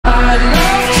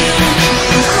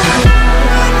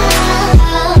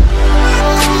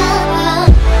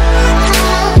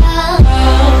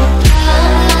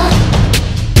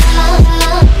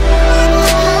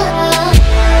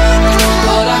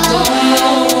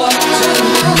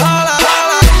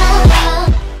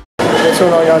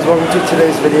going on, guys? Welcome to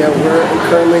today's video. We're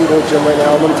currently in Gold's Gym right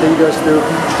now. I'm going to take you guys through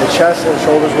a chest and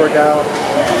shoulders workout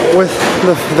with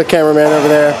the cameraman over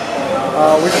there.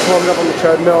 We just warmed up on the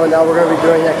treadmill, and now we're going to be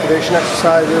doing activation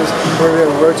exercises. We're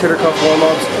going to be doing rotator cuff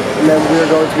warm-ups, and then we're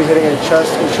going to be hitting a chest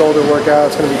and shoulder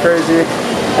workout. It's going to be crazy.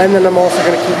 And then I'm also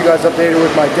going to keep you guys updated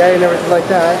with my day and everything like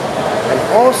that.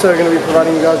 I'm also going to be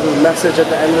providing you guys with a message at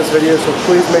the end of this video, so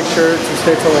please make sure to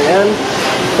stay till the end.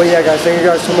 But yeah, guys, thank you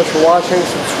guys so much for watching.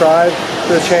 Subscribe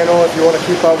to the channel if you want to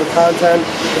keep up with content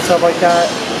and stuff like that.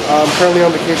 I'm currently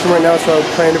on vacation right now, so I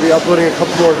plan to be uploading a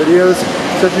couple more videos.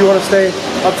 So if you want to stay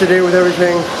up to date with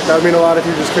everything, that would mean a lot if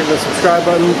you just click the subscribe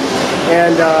button.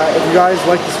 And if you guys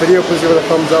like this video, please give it a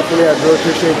thumbs up for me. I'd really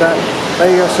appreciate that.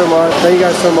 Thank you guys so much. Thank you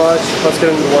guys so much. Let's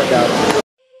get into the workout.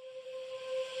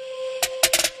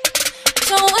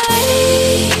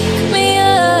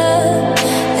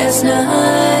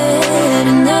 Not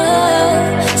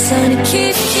enough, son, to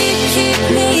keep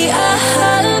me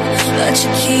up, but you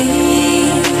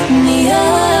keep me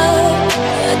up.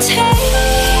 A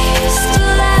taste of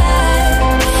life,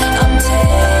 I'm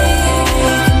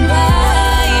taken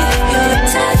by your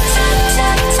touch,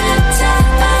 and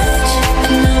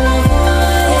I want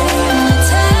to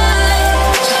touch.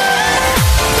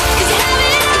 'Cause you have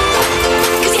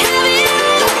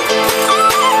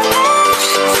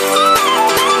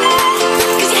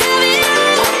it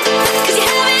all, 'cause you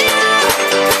have it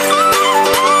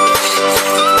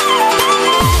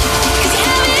all.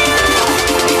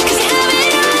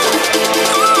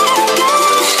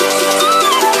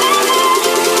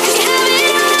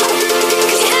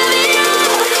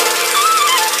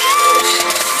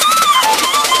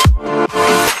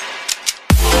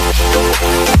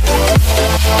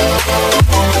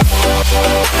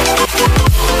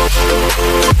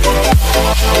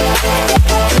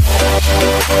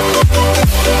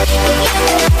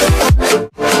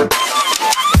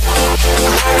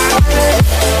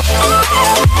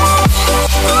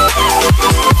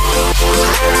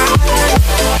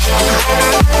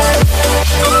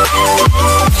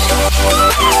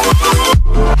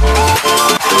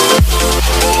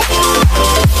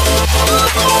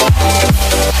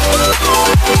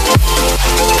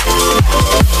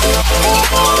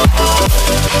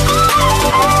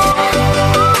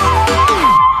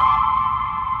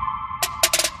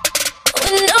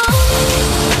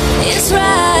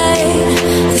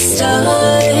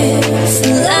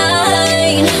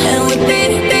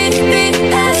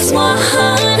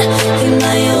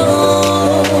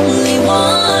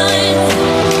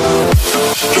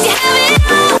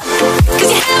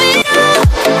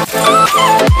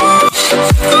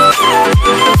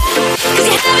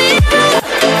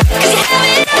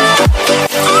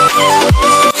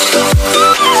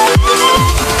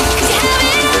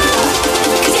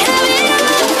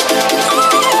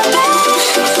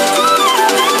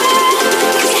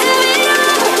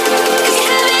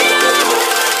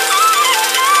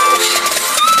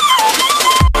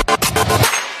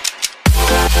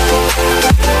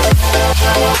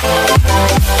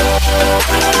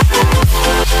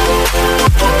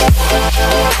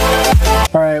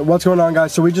 What's going on,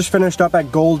 guys? So we just finished up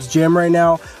at Gold's Gym right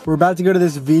now. We're about to go to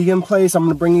this vegan place. I'm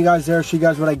gonna bring you guys there, show you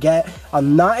guys what I get.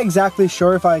 I'm not exactly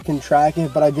sure if I can track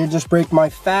it, but I did just break my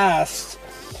fast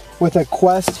with a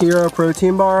Quest Hero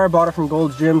protein bar. I bought it from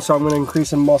Gold's Gym, so I'm gonna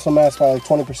increase in muscle mass by like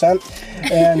 20%.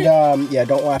 And yeah,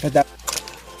 don't laugh at that.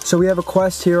 So we have a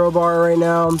Quest Hero bar right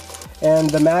now, and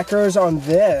the macros on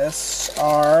this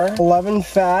are 11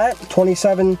 fat,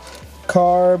 27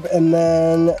 carb, and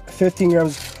then 15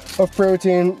 grams of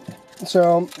protein,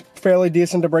 so fairly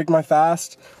decent to break my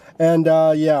fast. And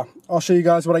yeah, I'll show you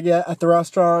guys what I get at the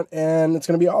restaurant, and it's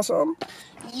gonna be awesome.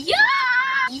 Yeah,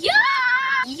 yeah,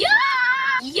 yeah,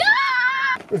 yeah.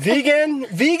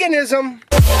 Veganism.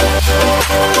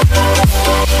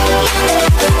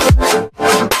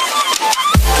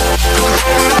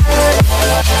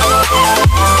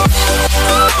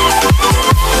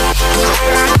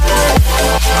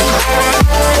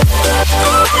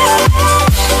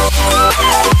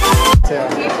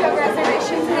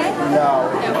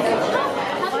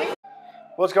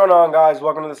 What's going on, guys?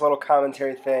 Welcome to this little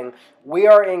commentary thing. We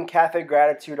are in Cafe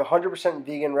Gratitude, 100%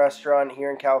 vegan restaurant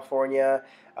here in California.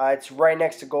 It's right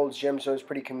next to Gold's Gym, so it's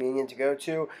pretty convenient to go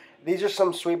to. These are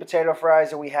some sweet potato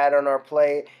fries that we had on our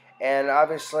plate, and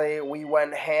obviously we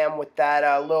went ham with that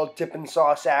little dipping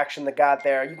sauce action that got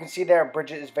there. You can see there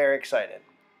Brigitte is very excited.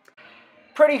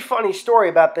 Pretty funny story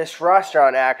about this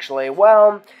restaurant, actually.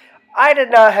 Well, I did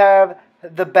not have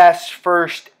the best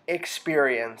first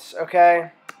experience, okay?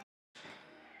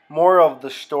 Moral of the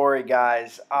story,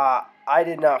 guys, I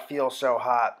did not feel so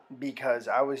hot because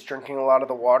I was drinking a lot of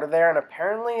the water there, and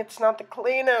apparently it's not the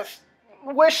cleanest.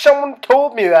 Wish someone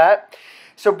told me that.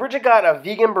 So Brigitte got a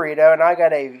vegan burrito, and I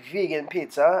got a vegan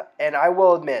pizza, and I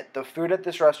will admit, the food at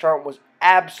this restaurant was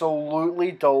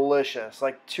absolutely delicious,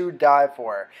 like to die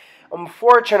for.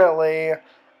 Unfortunately,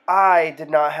 I did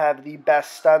not have the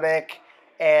best stomach,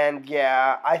 and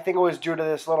yeah, I think it was due to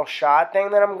this little shot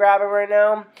thing that I'm grabbing right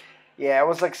now. Yeah, it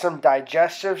was like some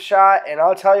digestive shot, and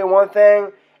I'll tell you one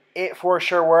thing, it for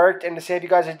sure worked, and to save you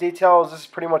guys the details, this is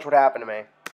pretty much what happened to me.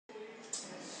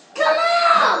 Come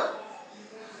on!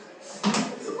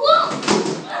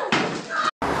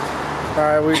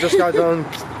 Alright, we just got done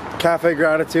Cafe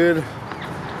Gratitude,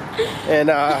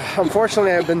 and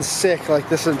unfortunately I've been sick like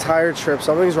this entire trip.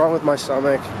 Something's wrong with my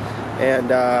stomach, and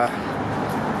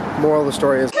moral of the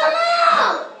story is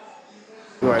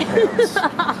my pants.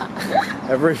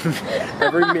 every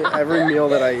meal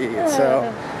that I eat. So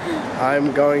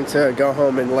I'm going to go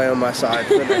home and lay on my side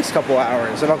for the next couple of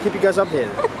hours, and I'll keep you guys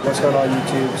updated. What's going on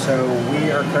YouTube? So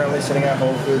we are currently sitting at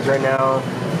Whole Foods right now.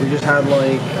 We just had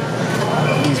like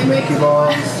these Mickey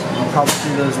balls. You'll probably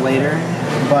see those later.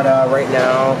 But right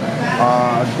now,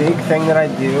 a big thing that I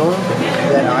do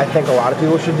that I think a lot of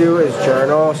people should do is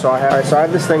journal. So I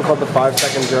have this thing called the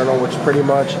 5-second journal, which pretty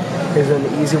much is an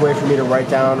easy way for me to write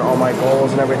down all my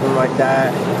goals and everything like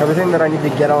that. Everything that I need to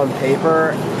get on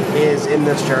paper is in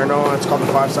this journal. It's called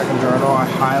the 5-second journal. I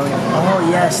highly, oh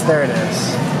yes, there it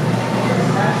is.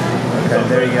 Okay,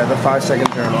 there you go, the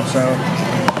 5-second journal. So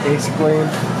basically,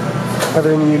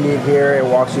 everything you need here, it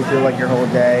walks you through like your whole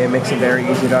day. It makes it very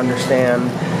easy to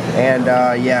understand. And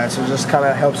yeah, so it just kind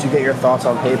of helps you get your thoughts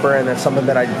on paper, and it's something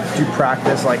that I do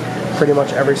practice like pretty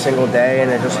much every single day, and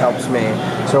it just helps me.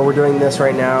 So we're doing this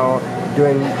right now,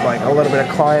 doing like a little bit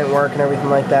of client work and everything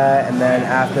like that, and then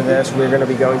after this we're going to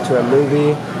be going to a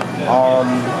movie.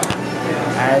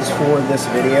 As for this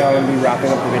video, I'm going to be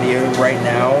wrapping up the video right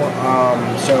now.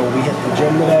 So we hit the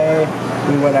gym today,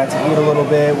 we went out to eat a little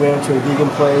bit, we went to a vegan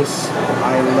place.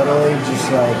 I literally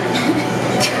just like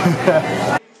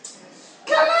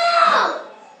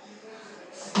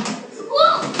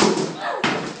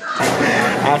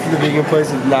after the vegan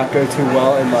place did not go too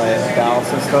well in my bowel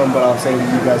system, but I'll save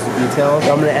you guys the details.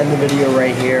 So I'm going to end the video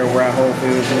right here. We're at Whole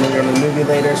Foods. We're going to go to the movie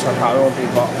later, so I probably won't be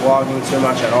vlogging too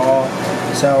much at all.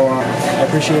 So I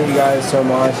appreciate you guys so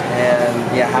much,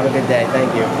 and yeah, have a good day.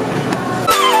 Thank you.